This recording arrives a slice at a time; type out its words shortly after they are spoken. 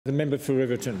The member for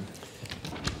Riverton.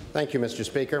 Thank you, Mr.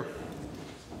 Speaker.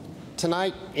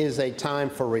 Tonight is a time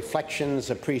for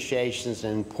reflections, appreciations,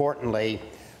 and importantly,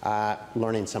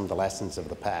 learning some of the lessons of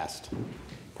the past.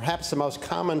 Perhaps the most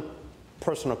common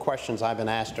personal questions I've been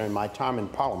asked during my time in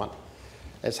Parliament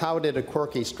is how did a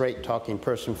quirky, straight-talking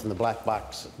person from the black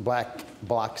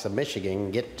blocks of Michigan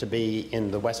get to be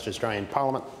in the West Australian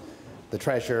Parliament, the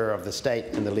Treasurer of the state,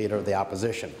 and the Leader of the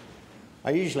Opposition? I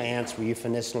usually answer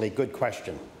euphemistically, good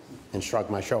question, and shrug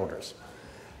my shoulders.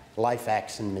 Life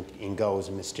acts and goes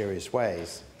in mysterious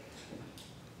ways.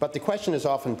 But the question is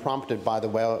often prompted by the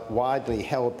widely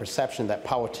held perception that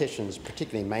politicians,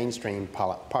 particularly mainstream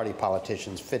party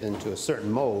politicians, fit into a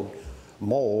certain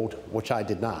mold, which I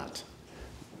did not.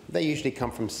 They usually come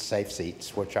from safe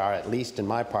seats, which are, at least in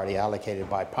my party, allocated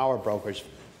by power brokers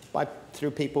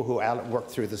through people who work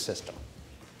through the system.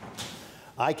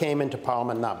 I came into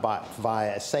Parliament not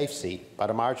via a safe seat, but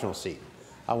a marginal seat.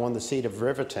 I won the seat of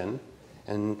Riverton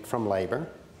from Labour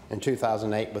in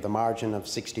 2008 with a margin of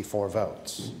 64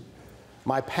 votes.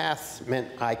 My path meant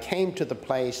I came to the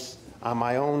place on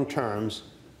my own terms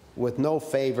with no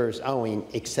favours owing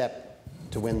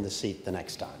except to win the seat the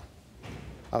next time.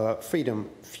 A freedom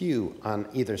few on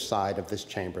either side of this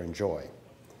chamber enjoy.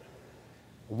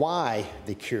 Why,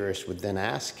 the curious would then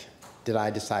ask, did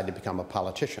I decide to become a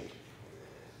politician?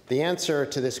 The answer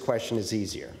to this question is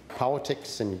easier.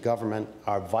 Politics and government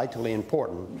are vitally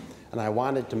important, and I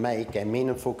wanted to make a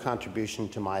meaningful contribution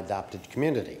to my adopted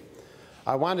community.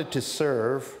 I wanted to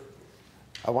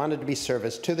be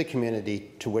service to the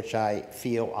community to which I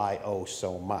feel I owe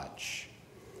so much.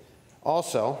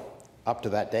 Also, up to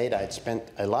that date, I had spent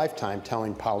a lifetime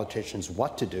telling politicians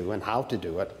what to do and how to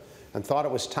do it, and thought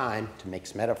it was time, to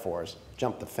mix metaphors,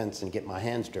 jump the fence and get my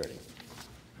hands dirty.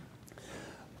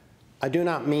 I do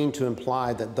not mean to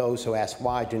imply that those who ask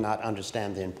why do not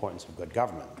understand the importance of good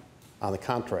government. On the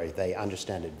contrary, they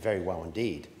understand it very well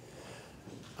indeed.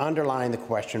 Underlying the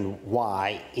question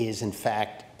why is, in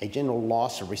fact, a general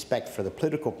loss of respect for the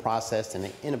political process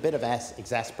and a bit of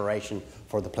exasperation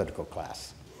for the political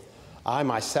class. I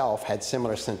myself had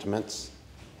similar sentiments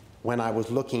when I was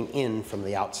looking in from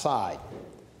the outside.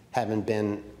 Having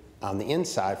been on the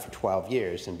inside for 12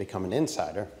 years and become an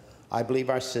insider, I believe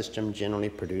our system generally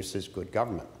produces good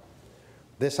government.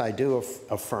 This I do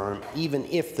affirm, even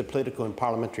if the political and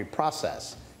parliamentary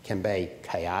process can be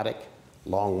chaotic,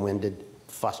 long-winded,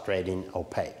 frustrating,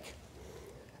 opaque.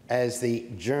 As the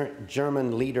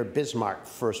German leader Bismarck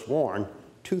first warned,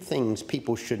 two things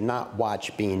people should not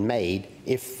watch being made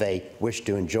if they wish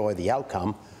to enjoy the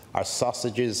outcome are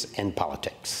sausages and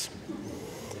politics.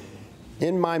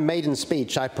 In my maiden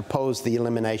speech, I proposed the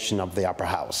elimination of the upper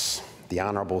house. The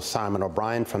Honorable Simon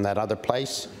O'Brien from that other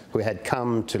place, who had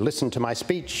come to listen to my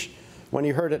speech, when he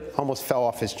heard it, almost fell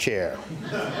off his chair.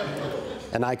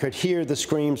 And I could hear the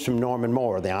screams from Norman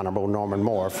Moore, the Honorable Norman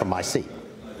Moore, from my seat.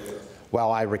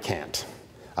 Well, I recant.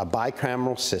 A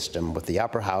bicameral system with the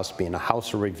upper house being a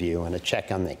house of review and a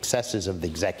check on the excesses of the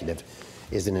executive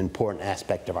is an important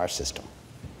aspect of our system.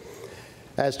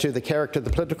 As to the character of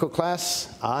the political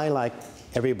class, I, like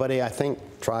everybody, I think,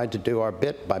 tried to do our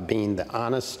bit by being the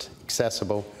honest,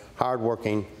 accessible,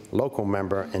 hardworking local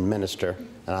member and minister,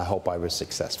 and I hope I was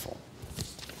successful.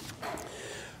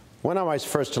 When I was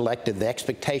first elected, the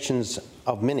expectations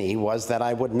of many was that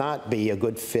I would not be a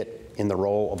good fit in the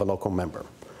role of a local member.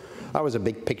 I was a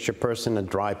big picture person, a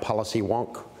dry policy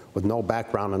wonk with no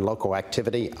background in local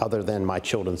activity other than my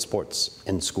children's sports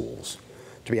in schools.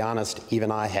 To be honest,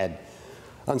 even I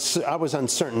was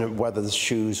uncertain of whether the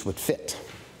shoes would fit.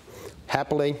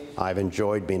 Happily, I've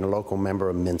enjoyed being a local member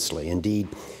immensely. Indeed,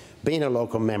 being a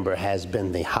local member has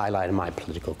been the highlight of my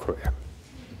political career.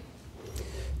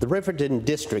 The Riverton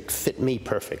district fit me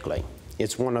perfectly.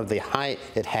 It has one of the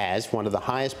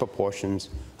highest proportions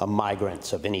of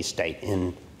migrants of any state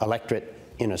electorate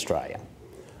in Australia.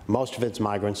 Most of its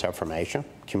migrants are from Asia,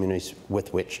 communities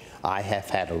with which I have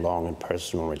had a long and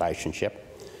personal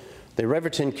relationship. The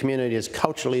Riverton community is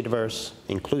culturally diverse,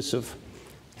 inclusive,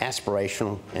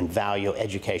 aspirational, and value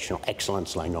educational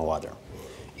excellence like no other.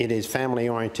 It is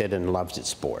family-oriented and loves its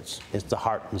sports. It's the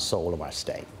heart and soul of our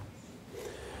state.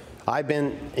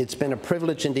 It's been a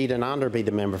privilege, indeed an honor, to be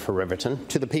the member for Riverton.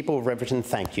 To the people of Riverton,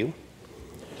 thank you.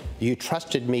 You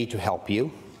trusted me to help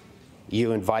you.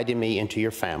 You invited me into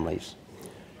your families,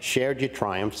 shared your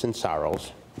triumphs and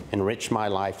sorrows, enriched my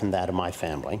life and that of my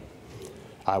family.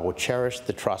 I will cherish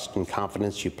the trust and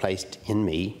confidence you placed in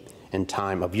me in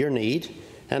time of your need,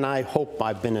 and I hope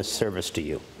I've been of service to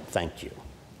you. Thank you.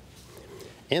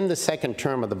 In the second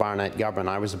term of the Barnett government,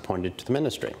 I was appointed to the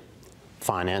ministry,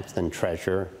 finance, then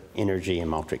treasurer, energy, and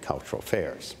multicultural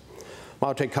affairs.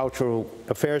 Multicultural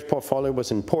affairs portfolio was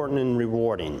important and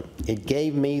rewarding. It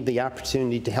gave me the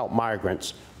opportunity to help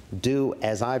migrants do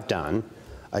as I've done,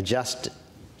 adjust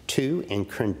to and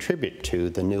contribute to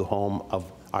the new home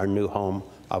of our new home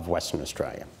of Western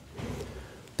Australia.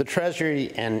 The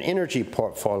Treasury and energy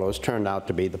portfolios turned out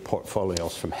to be the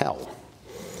portfolios from hell.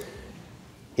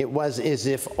 It was as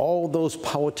if all those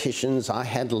politicians I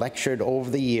had lectured over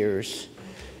the years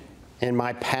in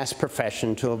my past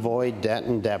profession to avoid debt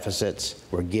and deficits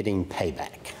were getting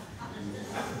payback.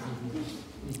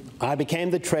 I became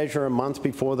the treasurer a month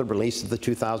before the release of the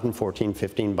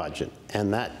 2014-15 budget,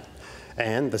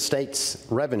 and the state's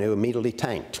revenue immediately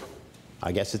tanked.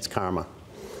 I guess it's karma.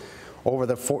 Over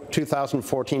the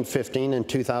 2014-15 and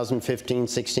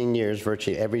 2015-16 years,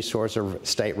 virtually every source of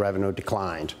state revenue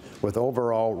declined, with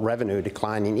overall revenue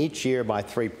declining each year by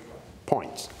 3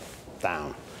 points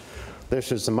down.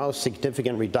 This was the most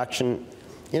significant reduction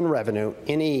in revenue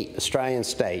any Australian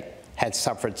state had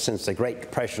suffered since the Great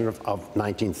Depression of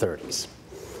 1930s.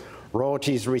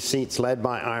 Royalties receipts led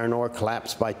by iron ore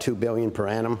collapsed by $2 billion per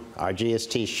annum. Our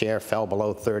GST share fell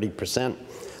below 30%.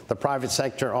 The private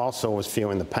sector also was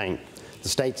feeling the pain. The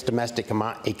state's domestic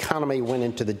economy went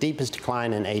into the deepest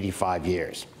decline in 85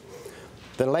 years.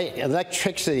 The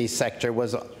electricity sector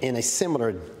was in a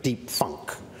similar deep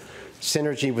funk.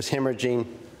 Synergy was hemorrhaging.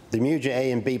 The Muja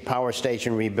A and B power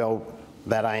station rebuild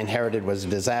that I inherited was a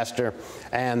disaster,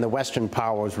 and the Western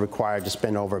Power was required to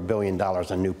spend over $1 billion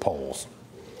on new poles.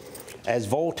 As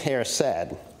Voltaire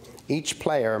said, each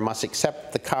player must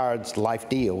accept the cards life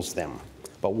deals them,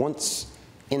 but once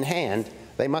in hand,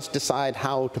 they must decide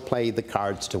how to play the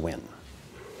cards to win.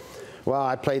 Well,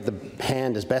 I played the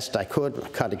hand as best I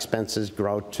could, cut expenses,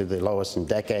 grow to the lowest in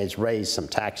decades, raised some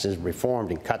taxes,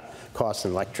 reformed and cut costs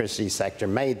in the electricity sector,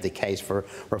 made the case for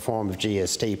reform of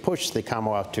GST, pushed the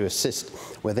Commonwealth to assist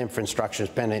with infrastructure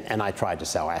spending, and I tried to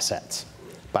sell assets.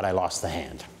 But I lost the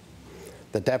hand.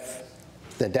 The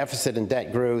deficit and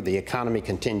debt grew, the economy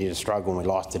continued to struggle, and we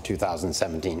lost the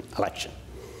 2017 election.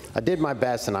 I did my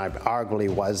best, and I arguably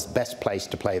was best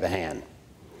placed to play the hand.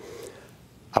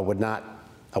 I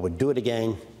would do it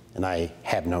again, and I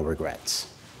have no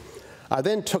regrets. I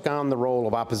then took on the role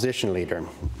of opposition leader,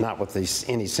 not with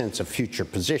any sense of future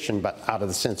position, but out of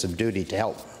the sense of duty to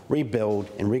help rebuild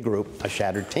and regroup a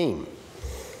shattered team,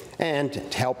 and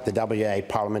to help the WA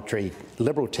parliamentary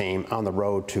Liberal team on the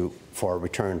road for a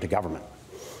return to government.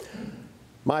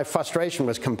 My frustration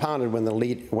was compounded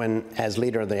when, as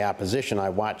leader of the opposition, I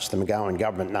watched the McGowan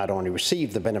government not only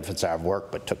receive the benefits of our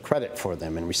work, but took credit for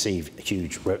them and received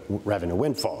huge revenue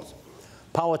windfalls.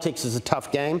 Politics is a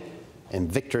tough game,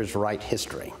 and victors write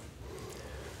history.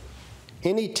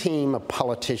 Any team of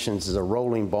politicians is a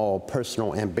rolling ball of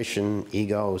personal ambition,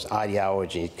 egos,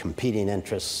 ideology, competing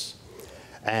interests,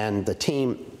 and the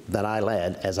team that I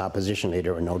led as opposition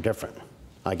leader were no different.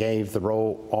 I gave the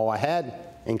role all I had,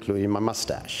 including my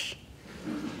mustache.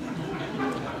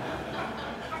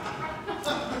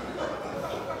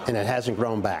 And it hasn't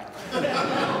grown back.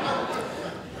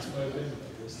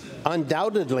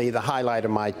 Undoubtedly, the highlight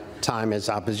of my time as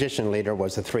opposition leader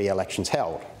was the 3 elections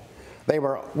held. We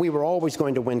were always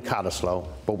going to win Cottesloe,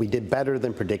 but we did better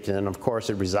than predicted, and of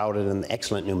course it resulted in the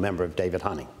excellent new member of David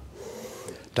Honey.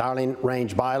 Darling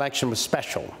Range by-election was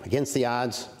special. Against the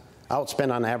odds,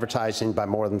 outspent on advertising by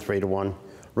more than 3 to 1.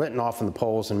 Written off in the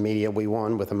polls and media, we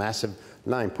won with a massive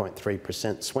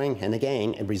 9.3% swing, and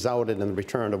again, it resulted in the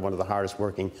return of one of the hardest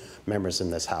working members in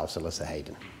this House, Alyssa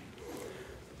Hayden.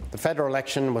 The federal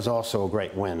election was also a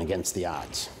great win against the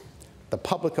odds. The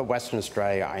public of Western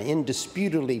Australia are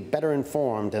indisputably better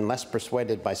informed and less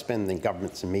persuaded by spin than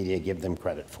governments and media give them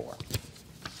credit for.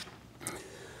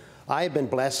 I have been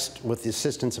blessed with the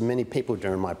assistance of many people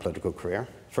during my political career.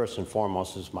 First and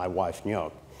foremost is my wife,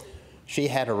 Nyok. She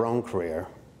had her own career,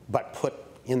 but put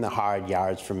in the hard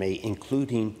yards for me,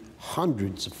 including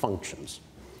hundreds of functions.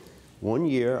 One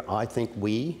year, I think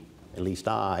at least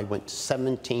I, went to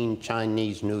 17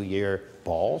 Chinese New Year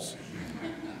balls,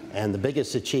 and the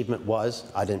biggest achievement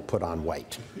was I didn't put on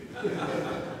weight.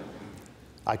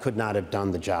 I could not have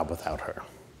done the job without her.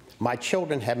 My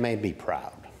children have made me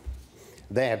proud.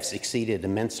 They have succeeded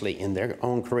immensely in their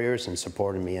own careers and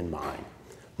supported me in mine.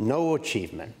 No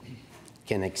achievement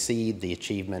can exceed the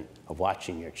achievement of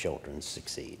watching your children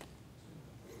succeed.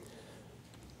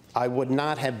 I would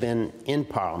not have been in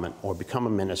Parliament or become a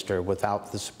minister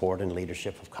without the support and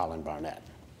leadership of Colin Barnett.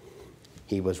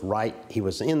 He was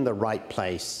in the right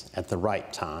place at the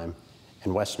right time,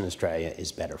 and Western Australia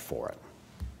is better for it.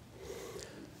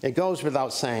 It goes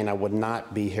without saying I would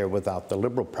not be here without the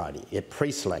Liberal Party. It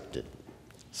pre-selected,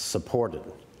 supported,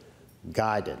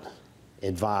 guided,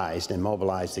 advised, and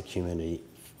mobilized the community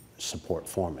support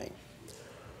for me.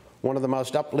 One of the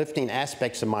most uplifting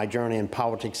aspects of my journey in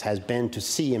politics has been to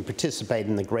see and participate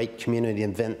in the great community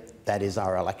event that is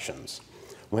our elections.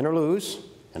 Win or lose,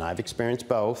 and I've experienced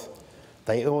both,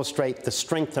 they illustrate the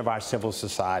strength of our civil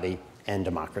society and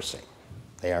democracy.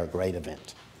 They are a great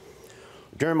event.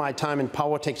 During my time in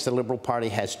politics, the Liberal Party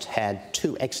has had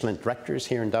two excellent directors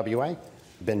here in WA,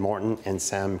 Ben Morton and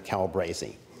Sam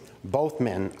Calabrese. Both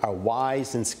men are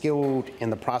wise and skilled in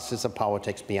the process of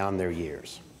politics beyond their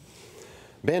years.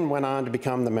 Ben went on to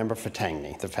become the member for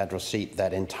Tangney, the federal seat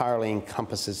that entirely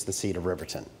encompasses the seat of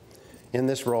Riverton. In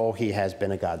this role, he has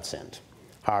been a godsend,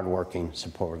 hardworking,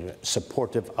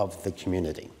 supportive of the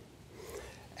community.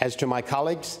 As to my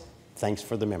colleagues, thanks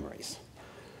for the memories.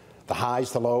 The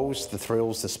highs, the lows, the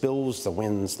thrills, the spills, the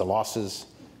wins, the losses,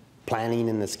 planning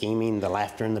and the scheming, the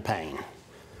laughter and the pain.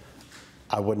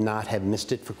 I would not have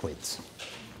missed it for quids.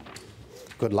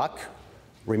 Good luck.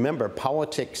 Remember,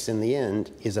 politics in the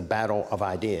end is a battle of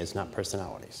ideas, not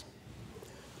personalities.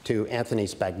 To Anthony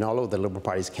Spagnolo, the Liberal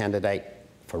Party's candidate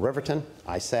for Riverton,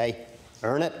 I say,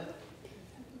 earn it,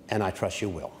 and I trust you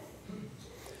will.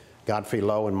 Godfrey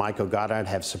Lowe and Michael Goddard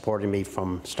have supported me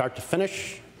from start to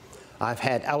finish. I've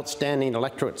had outstanding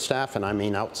electorate staff, and I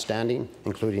mean outstanding,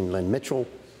 including Lynn Mitchell,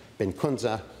 Ben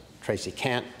Kunza, Tracy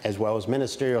Cant, as well as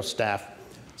ministerial staff,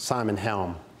 Simon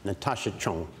Helm, Natasha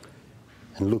Chung,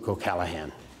 and Luke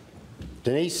O'Callaghan.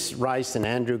 Denise Rice and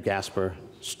Andrew Gasper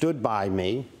stood by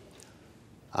me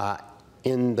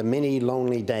in the many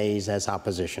lonely days as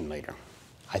opposition leader.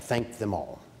 I thank them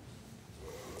all.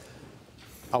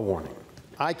 A warning.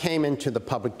 I came into the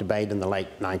public debate in the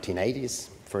late 1980s,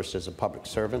 first as a public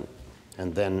servant,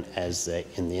 and then as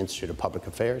in the Institute of Public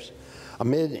Affairs,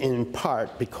 amid in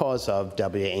part because of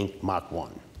WA Inc. Mach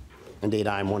 1. Indeed,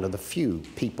 I am one of the few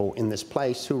people in this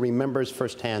place who remembers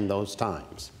firsthand those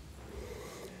times.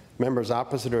 Members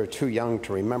opposite or too young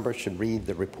to remember should read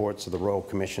the reports of the Royal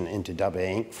Commission into WA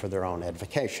Inc. for their own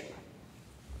edification.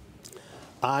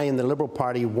 I and the Liberal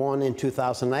Party won in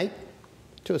 2008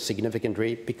 to a significant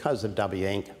degree because of WA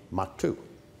Inc. Mach 2.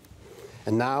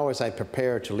 And now, as I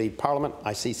prepare to leave Parliament,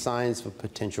 I see signs of a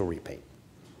potential repeat.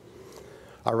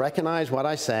 I recognize what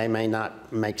I say may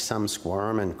not make some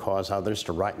squirm and cause others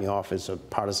to write me off as a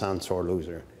partisan sore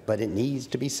loser, but it needs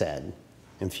to be said,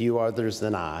 and few others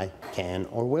than I can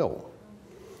or will.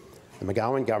 The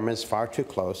McGowan government is far too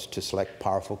close to select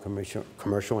powerful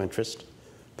commercial interests,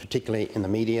 particularly in the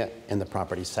media and the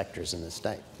property sectors in the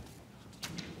state.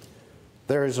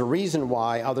 There is a reason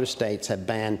why other states have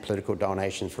banned political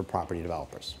donations for property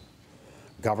developers.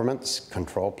 Governments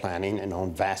control planning and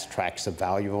own vast tracts of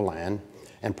valuable land,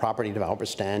 and property developers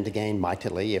stand to gain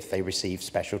mightily if they receive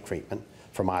special treatment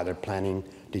from either planning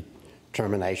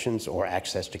determinations or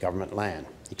access to government land.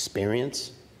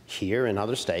 Experience here and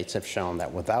other states have shown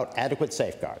that without adequate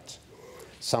safeguards,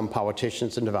 some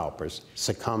politicians and developers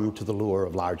succumb to the lure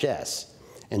of largesse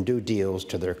and do deals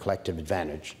to their collective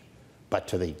advantage, but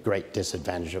to the great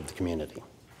disadvantage of the community.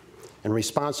 In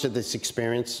response to this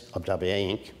experience of WA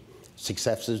Inc.,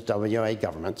 successive WA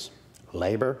governments,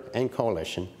 Labour and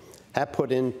Coalition, have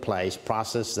put in place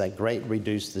processes that greatly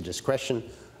reduce the discretion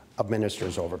of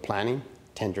ministers over planning,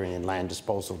 tendering and land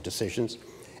disposal decisions,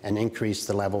 and increase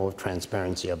the level of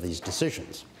transparency of these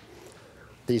decisions.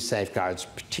 These safeguards,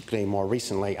 particularly more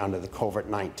recently under the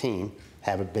COVID-19,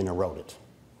 have been eroded.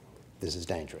 This is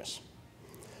dangerous.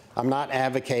 I'm not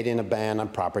advocating a ban on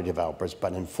property developers,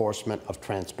 but enforcement of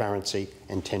transparency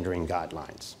and tendering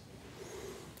guidelines.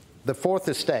 The Fourth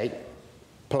Estate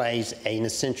plays an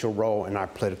essential role in our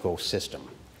political system.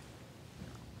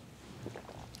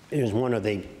 It is one of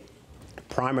the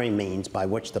primary means by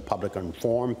which the public are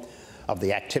informed of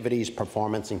the activities,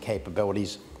 performance, and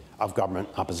capabilities of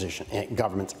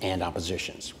governments and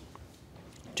oppositions.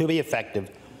 To be effective,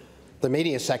 the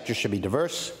media sector should be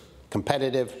diverse,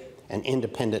 competitive, and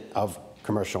independent of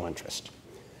commercial interest.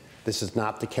 This is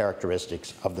not the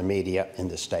characteristics of the media in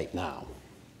the state now.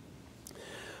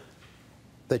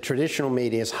 The traditional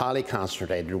media is highly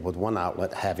concentrated, with one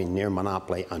outlet having near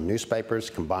monopoly on newspapers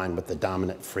combined with the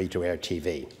dominant free-to-air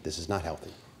TV. This is not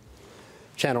healthy.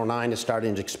 Channel 9 is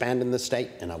starting to expand in the state,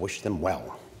 and I wish them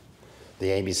well. The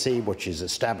ABC, which is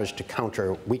established to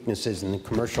counter weaknesses in the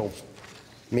commercial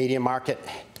media market,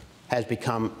 has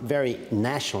become very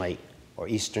nationally or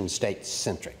eastern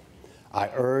state-centric. I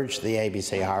urge the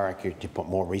ABC hierarchy to put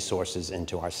more resources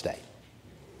into our state.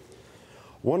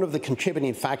 One of the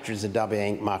contributing factors of WA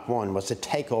Inc. Mach 1 was the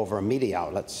takeover of media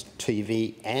outlets,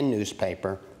 TV and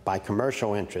newspaper, by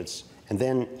commercial interests, and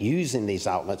then using these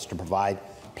outlets to provide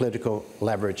political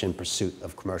leverage in pursuit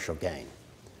of commercial gain.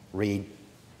 Read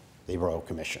the Royal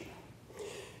Commission.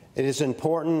 It is an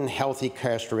important and healthy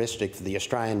characteristic for the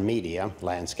Australian media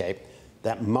landscape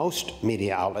that most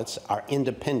media outlets are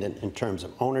independent in terms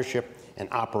of ownership and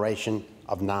operation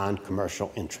of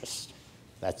non-commercial interests.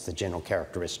 That's the general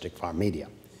characteristic of our media,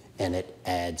 and it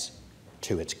adds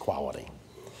to its quality.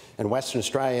 In Western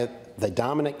Australia, the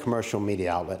dominant commercial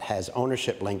media outlet has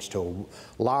ownership links to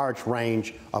a large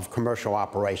range of commercial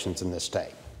operations in the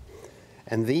state.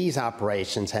 And these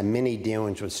operations have many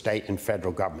dealings with state and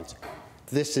federal governments.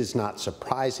 This is not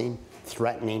surprising,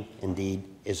 threatening, indeed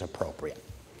is appropriate.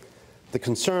 The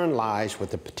concern lies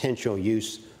with the potential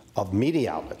use of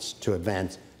media outlets to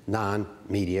advance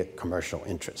non-media commercial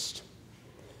interests.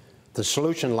 The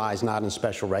solution lies not in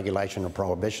special regulation or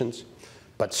prohibitions,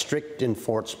 but strict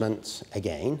enforcement,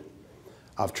 again,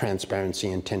 of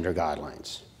transparency and tender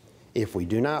guidelines. If we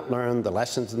do not learn the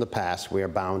lessons in the past, we are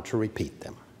bound to repeat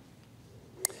them.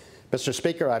 Mr.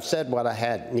 Speaker, I've said what I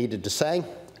had needed to say.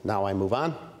 Now I move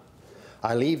on.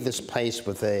 I leave this place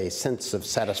with a sense of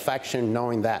satisfaction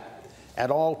knowing that at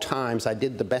all times I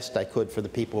did the best I could for the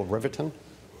people of Riverton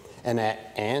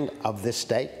and of this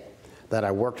state, that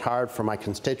I worked hard for my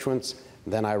constituents,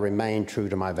 then I remained true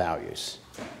to my values.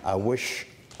 I wish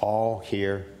all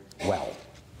here well.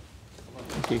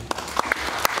 Thank you.